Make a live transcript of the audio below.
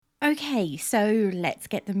Okay, so let's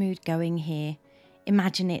get the mood going here.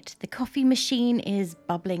 Imagine it. The coffee machine is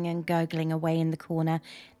bubbling and gurgling away in the corner.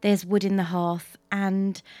 There's wood in the hearth,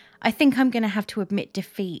 and I think I'm going to have to admit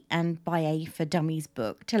defeat and buy a For Dummies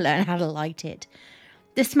book to learn how to light it.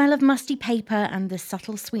 The smell of musty paper and the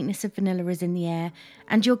subtle sweetness of vanilla is in the air,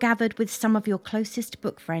 and you're gathered with some of your closest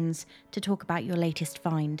book friends to talk about your latest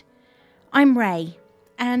find. I'm Ray,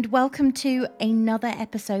 and welcome to another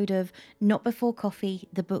episode of Not Before Coffee,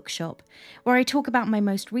 the bookshop, where I talk about my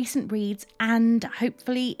most recent reads and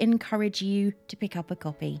hopefully encourage you to pick up a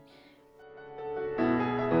copy.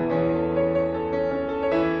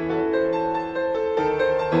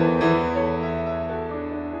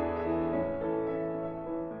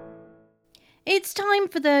 It's time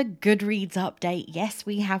for the Goodreads update. Yes,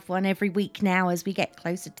 we have one every week now as we get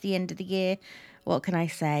closer to the end of the year. What can I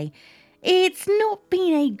say? It's not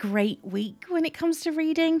been a great week when it comes to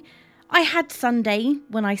reading. I had Sunday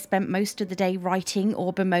when I spent most of the day writing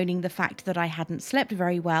or bemoaning the fact that I hadn't slept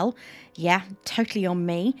very well. Yeah, totally on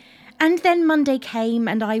me. And then Monday came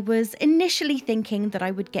and I was initially thinking that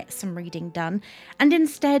I would get some reading done and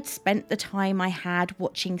instead spent the time I had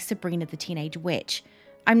watching Sabrina the Teenage Witch.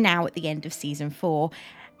 I'm now at the end of season 4.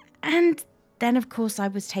 And then, of course, I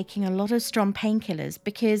was taking a lot of strong painkillers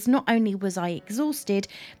because not only was I exhausted,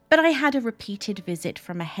 but I had a repeated visit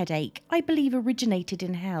from a headache I believe originated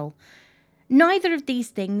in hell. Neither of these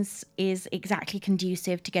things is exactly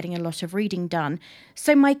conducive to getting a lot of reading done,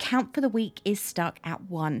 so my count for the week is stuck at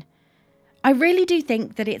 1. I really do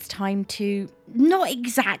think that it's time to not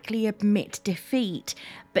exactly admit defeat,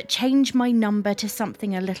 but change my number to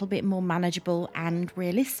something a little bit more manageable and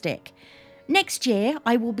realistic. Next year,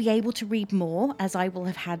 I will be able to read more, as I will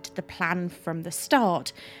have had the plan from the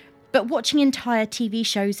start, but watching entire TV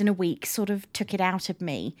shows in a week sort of took it out of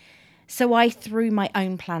me. So I threw my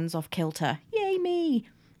own plans off kilter. Yay me!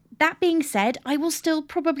 That being said, I will still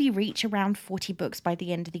probably reach around 40 books by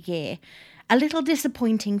the end of the year. A little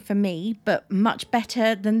disappointing for me, but much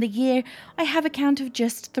better than the year I have a count of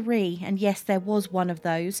just 3, and yes, there was one of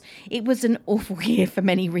those. It was an awful year for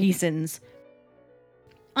many reasons.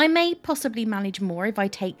 I may possibly manage more if I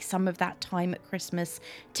take some of that time at Christmas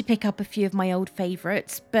to pick up a few of my old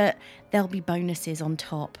favourites, but there'll be bonuses on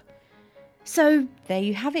top. So there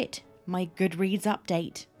you have it, my Goodreads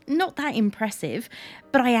update. Not that impressive,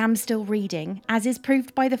 but I am still reading, as is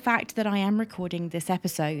proved by the fact that I am recording this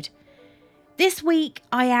episode. This week,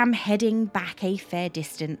 I am heading back a fair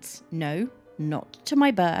distance. No, not to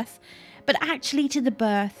my birth, but actually to the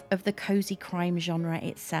birth of the cozy crime genre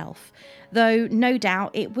itself, though no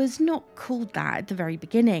doubt it was not called that at the very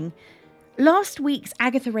beginning. Last week's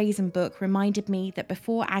Agatha Raisin book reminded me that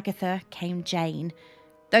before Agatha came Jane,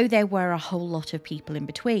 though there were a whole lot of people in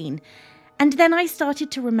between. And then I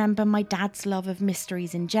started to remember my dad's love of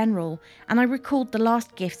mysteries in general, and I recalled the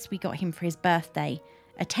last gifts we got him for his birthday,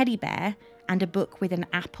 a teddy bear and a book with an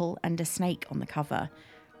apple and a snake on the cover.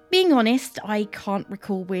 Being honest, I can't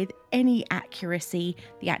recall with any accuracy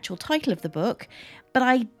the actual title of the book, but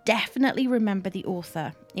I definitely remember the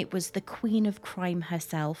author. It was the Queen of Crime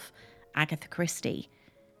herself, Agatha Christie.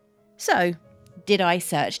 So, did I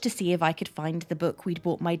search to see if I could find the book we'd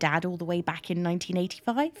bought my dad all the way back in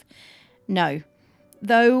 1985? No.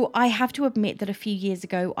 Though I have to admit that a few years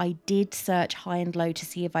ago I did search high and low to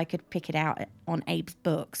see if I could pick it out on Abe's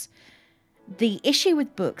Books. The issue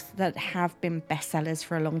with books that have been bestsellers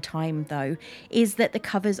for a long time, though, is that the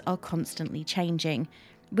covers are constantly changing.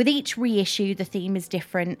 With each reissue, the theme is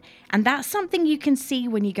different, and that's something you can see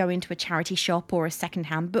when you go into a charity shop or a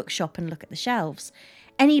second-hand bookshop and look at the shelves.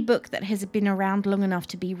 Any book that has been around long enough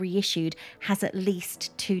to be reissued has at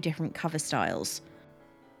least 2 different cover styles.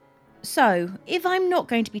 So, if I'm not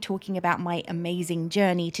going to be talking about my amazing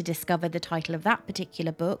journey to discover the title of that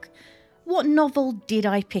particular book, what novel did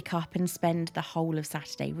I pick up and spend the whole of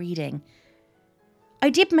Saturday reading?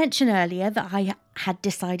 I did mention earlier that I had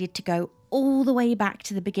decided to go all the way back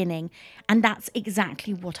to the beginning, and that's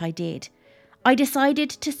exactly what I did. I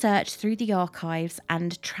decided to search through the archives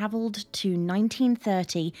and travelled to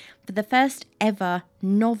 1930 for the first ever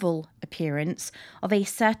novel appearance of a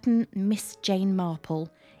certain Miss Jane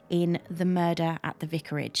Marple in The Murder at the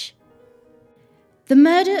Vicarage. The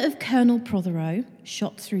murder of Colonel Prothero,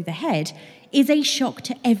 shot through the head, is a shock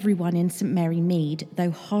to everyone in St Mary Mead,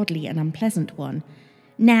 though hardly an unpleasant one.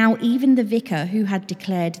 Now, even the vicar, who had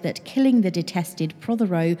declared that killing the detested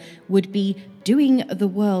Prothero would be doing the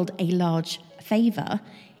world a large favour,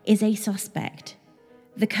 is a suspect.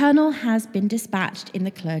 The colonel has been dispatched in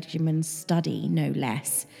the clergyman's study, no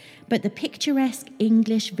less, but the picturesque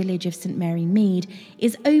English village of St Mary Mead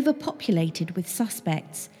is overpopulated with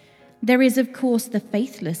suspects. There is, of course, the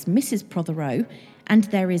faithless Mrs. Protheroe, and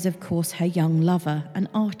there is, of course, her young lover, an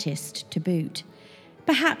artist to boot.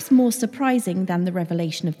 Perhaps more surprising than the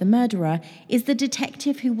revelation of the murderer is the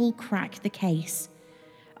detective who will crack the case.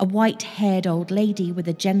 A white-haired old lady with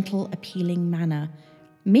a gentle, appealing manner.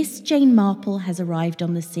 Miss Jane Marple has arrived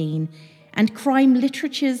on the scene, and crime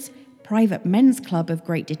literature's private men's club of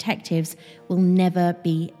great detectives will never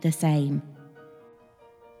be the same.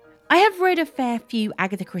 I have read a fair few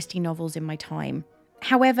Agatha Christie novels in my time.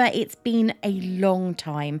 However, it's been a long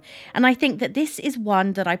time, and I think that this is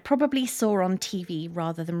one that I probably saw on TV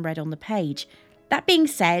rather than read on the page. That being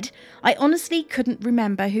said, I honestly couldn't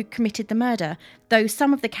remember who committed the murder, though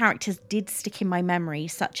some of the characters did stick in my memory,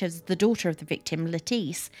 such as the daughter of the victim,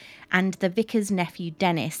 Lettice, and the vicar's nephew,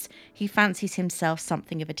 Dennis, who fancies himself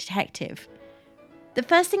something of a detective. The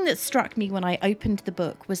first thing that struck me when I opened the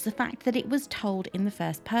book was the fact that it was told in the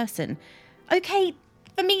first person. Okay,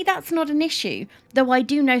 for me that's not an issue, though I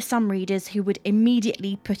do know some readers who would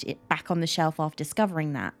immediately put it back on the shelf after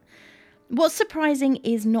discovering that. What's surprising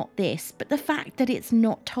is not this, but the fact that it's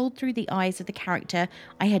not told through the eyes of the character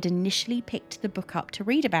I had initially picked the book up to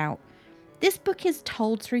read about. This book is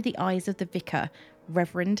told through the eyes of the vicar,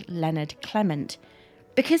 Reverend Leonard Clement.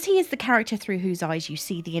 Because he is the character through whose eyes you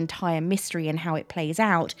see the entire mystery and how it plays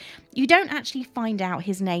out, you don't actually find out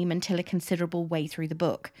his name until a considerable way through the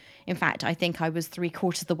book. In fact, I think I was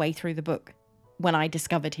 3/4 of the way through the book when I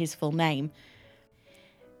discovered his full name.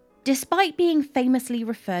 Despite being famously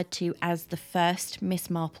referred to as the first Miss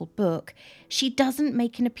Marple book, she doesn't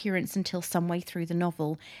make an appearance until some way through the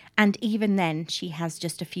novel, and even then she has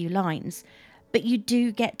just a few lines. But you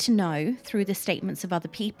do get to know, through the statements of other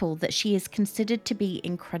people, that she is considered to be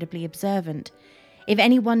incredibly observant. If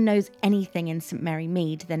anyone knows anything in St Mary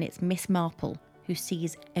Mead, then it's Miss Marple, who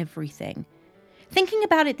sees everything. Thinking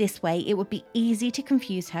about it this way, it would be easy to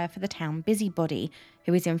confuse her for the town busybody,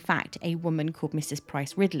 who is in fact a woman called Mrs.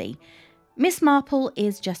 Price Ridley. Miss Marple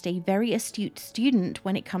is just a very astute student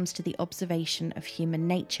when it comes to the observation of human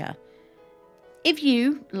nature. If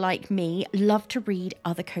you, like me, love to read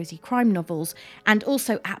other cosy crime novels and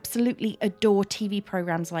also absolutely adore TV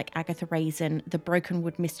programmes like Agatha Raisin, The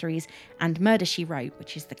Brokenwood Mysteries and Murder, She Wrote,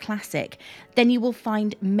 which is the classic, then you will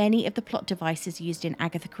find many of the plot devices used in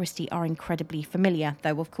Agatha Christie are incredibly familiar,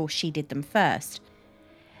 though of course she did them first.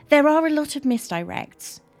 There are a lot of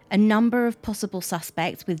misdirects, a number of possible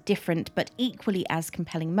suspects with different but equally as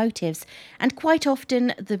compelling motives, and quite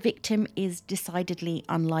often the victim is decidedly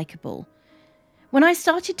unlikable. When I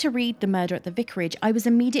started to read The Murder at the Vicarage, I was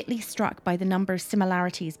immediately struck by the number of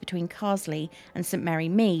similarities between Carsley and St Mary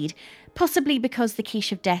Mead, possibly because The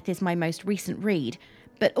Quiche of Death is my most recent read,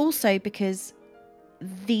 but also because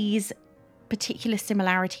these particular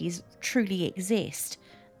similarities truly exist,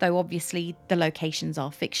 though obviously the locations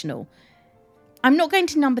are fictional. I'm not going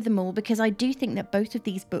to number them all because I do think that both of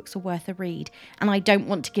these books are worth a read, and I don't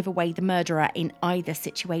want to give away the murderer in either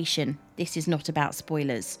situation. This is not about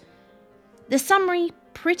spoilers. The summary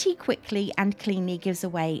pretty quickly and cleanly gives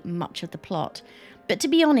away much of the plot, but to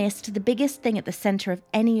be honest, the biggest thing at the centre of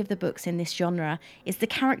any of the books in this genre is the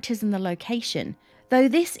characters and the location. Though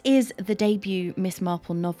this is the debut Miss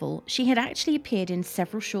Marple novel, she had actually appeared in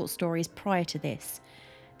several short stories prior to this.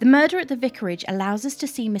 The Murder at the Vicarage allows us to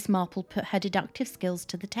see Miss Marple put her deductive skills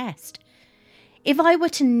to the test. If I were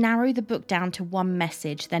to narrow the book down to one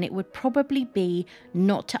message, then it would probably be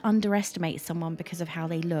not to underestimate someone because of how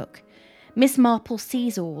they look. Miss Marple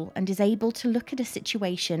sees all and is able to look at a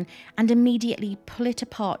situation and immediately pull it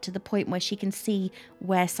apart to the point where she can see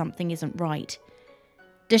where something isn't right.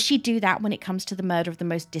 Does she do that when it comes to the murder of the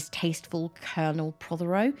most distasteful Colonel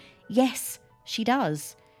Protheroe? Yes, she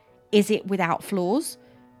does. Is it without flaws?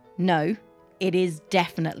 No, it is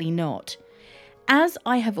definitely not. As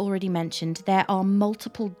I have already mentioned, there are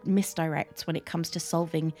multiple misdirects when it comes to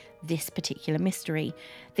solving this particular mystery.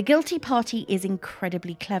 The guilty party is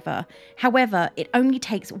incredibly clever. However, it only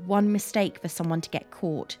takes one mistake for someone to get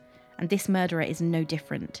caught, and this murderer is no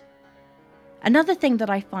different. Another thing that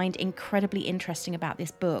I find incredibly interesting about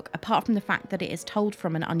this book, apart from the fact that it is told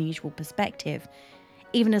from an unusual perspective,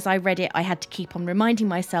 even as I read it, I had to keep on reminding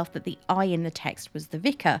myself that the I in the text was the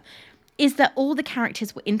vicar, is that all the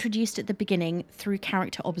characters were introduced at the beginning through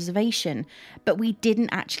character observation, but we didn't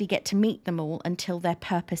actually get to meet them all until their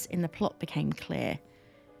purpose in the plot became clear.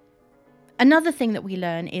 Another thing that we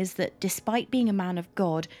learn is that despite being a man of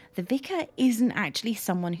God, the vicar isn't actually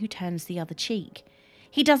someone who turns the other cheek.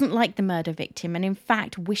 He doesn't like the murder victim and in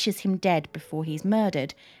fact wishes him dead before he's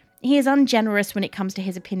murdered. He is ungenerous when it comes to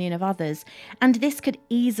his opinion of others, and this could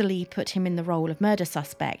easily put him in the role of murder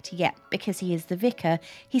suspect, yet because he is the vicar,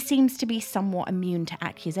 he seems to be somewhat immune to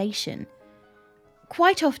accusation.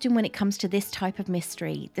 Quite often when it comes to this type of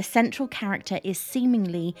mystery, the central character is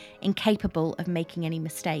seemingly incapable of making any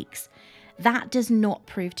mistakes. That does not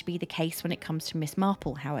prove to be the case when it comes to Miss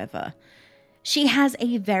Marple, however. She has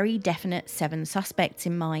a very definite 7 suspects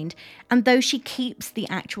in mind, and though she keeps the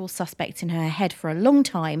actual suspects in her head for a long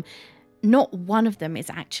time, not one of them is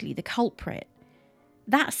actually the culprit.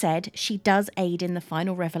 That said, she does aid in the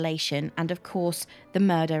final revelation, and of course, the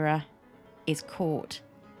murderer is caught.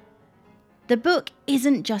 The book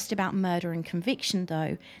isn't just about murder and conviction,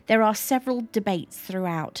 though. There are several debates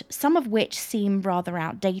throughout, some of which seem rather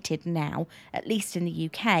outdated now, at least in the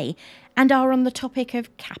UK, and are on the topic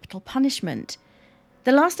of capital punishment.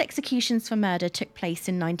 The last executions for murder took place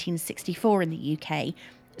in 1964 in the UK,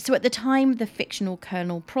 so at the time the fictional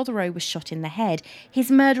Colonel Prothero was shot in the head,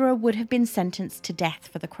 his murderer would have been sentenced to death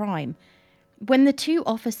for the crime. When the 2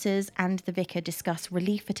 officers and the vicar discuss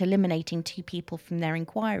relief at eliminating 2 people from their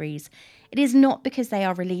inquiries, it is not because they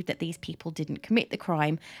are relieved that these people didn't commit the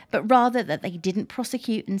crime, but rather that they didn't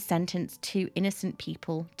prosecute and sentence 2 innocent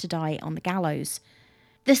people to die on the gallows.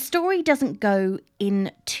 The story doesn't go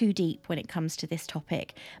in too deep when it comes to this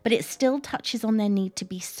topic, but it still touches on their need to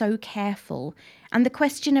be so careful and the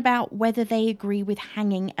question about whether they agree with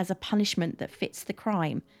hanging as a punishment that fits the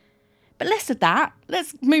crime. But less of that,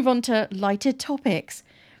 let's move on to lighter topics.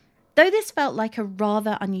 Though this felt like a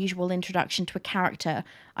rather unusual introduction to a character,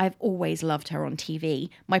 I've always loved her on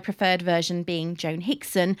TV, my preferred version being Joan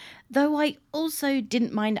Hickson, though I also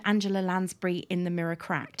didn't mind Angela Lansbury in The Mirror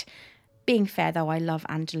Cracked. Being fair though, I love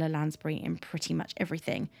Angela Lansbury in pretty much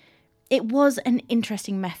everything. It was an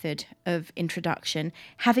interesting method of introduction,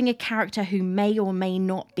 having a character who may or may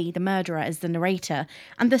not be the murderer as the narrator,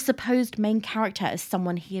 and the supposed main character as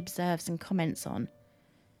someone he observes and comments on.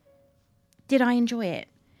 Did I enjoy it?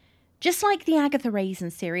 Just like the Agatha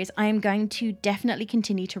Raisin series, I am going to definitely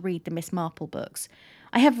continue to read the Miss Marple books.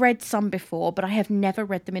 I have read some before, but I have never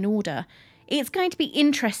read them in order. It's going to be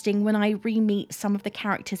interesting when I re-meet some of the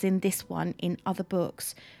characters in this one in other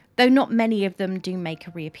books, though not many of them do make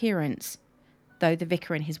a reappearance, though the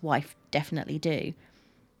vicar and his wife definitely do.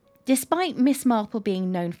 Despite Miss Marple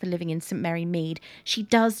being known for living in St Mary Mead, she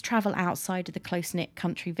does travel outside of the close-knit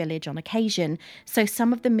country village on occasion, so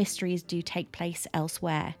some of the mysteries do take place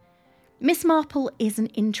elsewhere. Miss Marple is an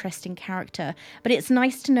interesting character, but it's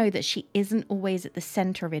nice to know that she isn't always at the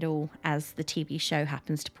centre of it all, as the TV show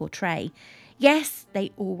happens to portray. Yes,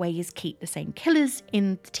 they always keep the same killers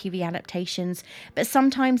in the TV adaptations, but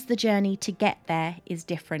sometimes the journey to get there is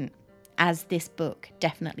different, as this book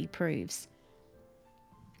definitely proves.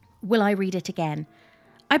 Will I read it again?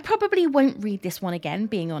 I probably won't read this one again,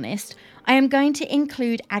 being honest. I am going to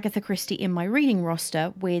include Agatha Christie in my reading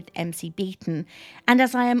roster with MC Beaton, and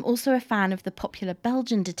as I am also a fan of the popular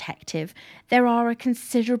Belgian detective, there are a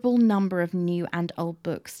considerable number of new and old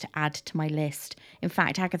books to add to my list. In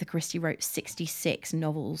fact, Agatha Christie wrote 66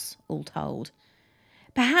 novels, all told.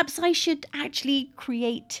 Perhaps I should actually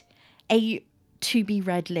create a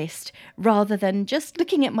to-be-read list, rather than just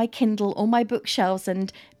looking at my Kindle or my bookshelves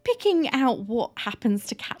and picking out what happens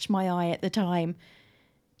to catch my eye at the time.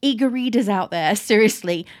 Eager readers out there,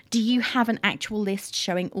 seriously, do you have an actual list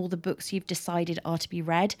showing all the books you've decided are to be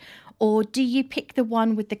read? Or do you pick the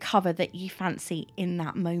one with the cover that you fancy in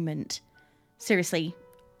that moment? Seriously,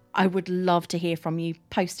 I would love to hear from you.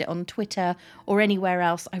 Post it on Twitter or anywhere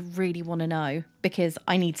else. I really want to know, because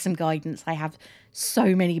I need some guidance. I have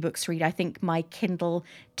so many books to read. I think my Kindle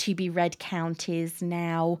to be read count is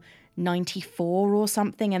now 94 or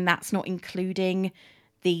something, and that's not including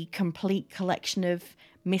the complete collection of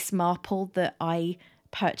Miss Marple that I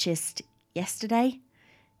purchased yesterday.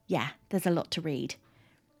 Yeah, there's a lot to read.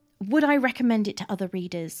 Would I recommend it to other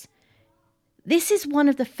readers? This is one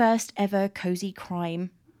of the first ever cozy crime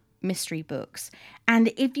mystery books,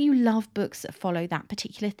 and if you love books that follow that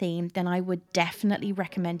particular theme, then I would definitely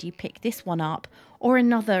recommend you pick this one up or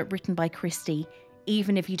another written by Christie,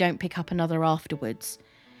 even if you don't pick up another afterwards.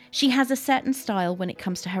 She has a certain style when it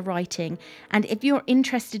comes to her writing, and if you're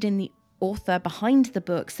interested in the author behind the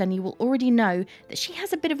books, then you will already know that she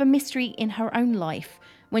has a bit of a mystery in her own life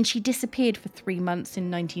when she disappeared for 3 months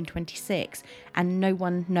in 1926 and no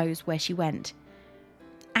one knows where she went.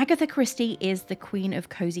 Agatha Christie is the queen of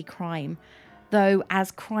cozy crime, though,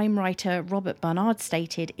 as crime writer Robert Barnard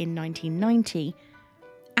stated in 1990,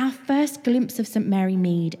 our first glimpse of St Mary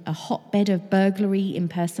Mead, a hotbed of burglary,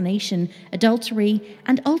 impersonation, adultery,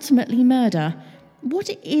 and ultimately murder. What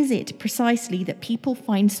is it precisely that people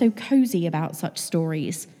find so cozy about such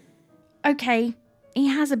stories? Okay, he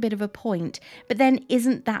has a bit of a point, but then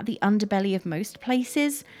isn't that the underbelly of most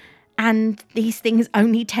places? And these things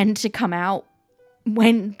only tend to come out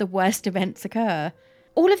when the worst events occur.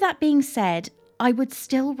 All of that being said, I would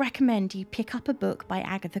still recommend you pick up a book by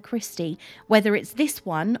Agatha Christie, whether it's this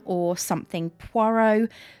one or something Poirot,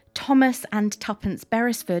 Thomas and Tuppence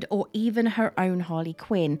Beresford, or even her own Harley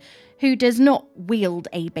Quinn, who does not wield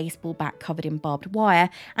a baseball bat covered in barbed wire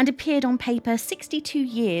and appeared on paper 62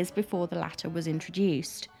 years before the latter was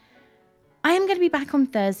introduced. I am going to be back on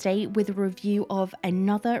Thursday with a review of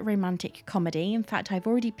another romantic comedy. In fact, I've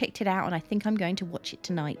already picked it out and I think I'm going to watch it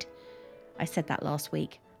tonight. I said that last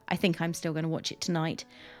week. I think I'm still going to watch it tonight.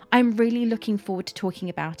 I'm really looking forward to talking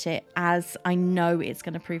about it, as I know it's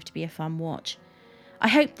going to prove to be a fun watch. I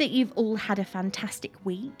hope that you've all had a fantastic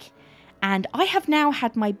week, and I have now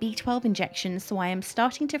had my B12 injection, so I am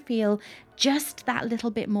starting to feel just that little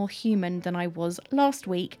bit more human than I was last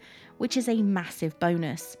week, which is a massive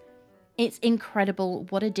bonus. It's incredible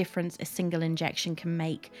what a difference a single injection can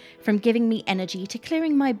make, from giving me energy to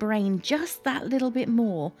clearing my brain just that little bit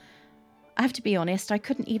more. I have to be honest, I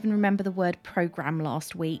couldn't even remember the word program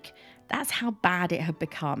last week. That's how bad it had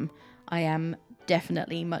become. I am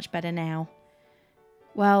definitely much better now.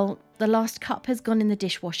 Well, the last cup has gone in the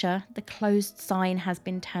dishwasher, the closed sign has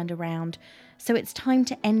been turned around, so it's time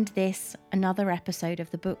to end this, another episode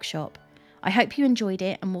of The Bookshop. I hope you enjoyed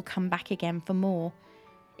it and will come back again for more.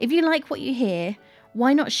 If you like what you hear,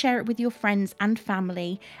 why not share it with your friends and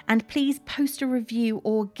family, and please post a review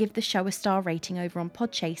or give the show a star rating over on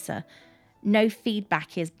Podchaser. No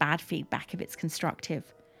feedback is bad feedback if it's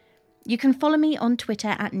constructive. You can follow me on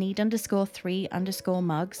Twitter at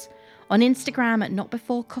need_3_mugs, on Instagram at Not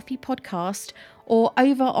Before Coffee Podcast, or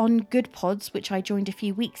over on Good Pods, which I joined a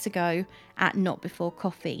few weeks ago, at Not Before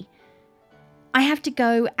Coffee. I have to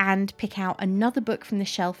go and pick out another book from the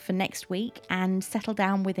shelf for next week and settle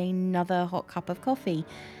down with another hot cup of coffee.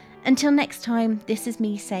 Until next time, this is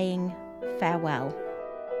me saying farewell.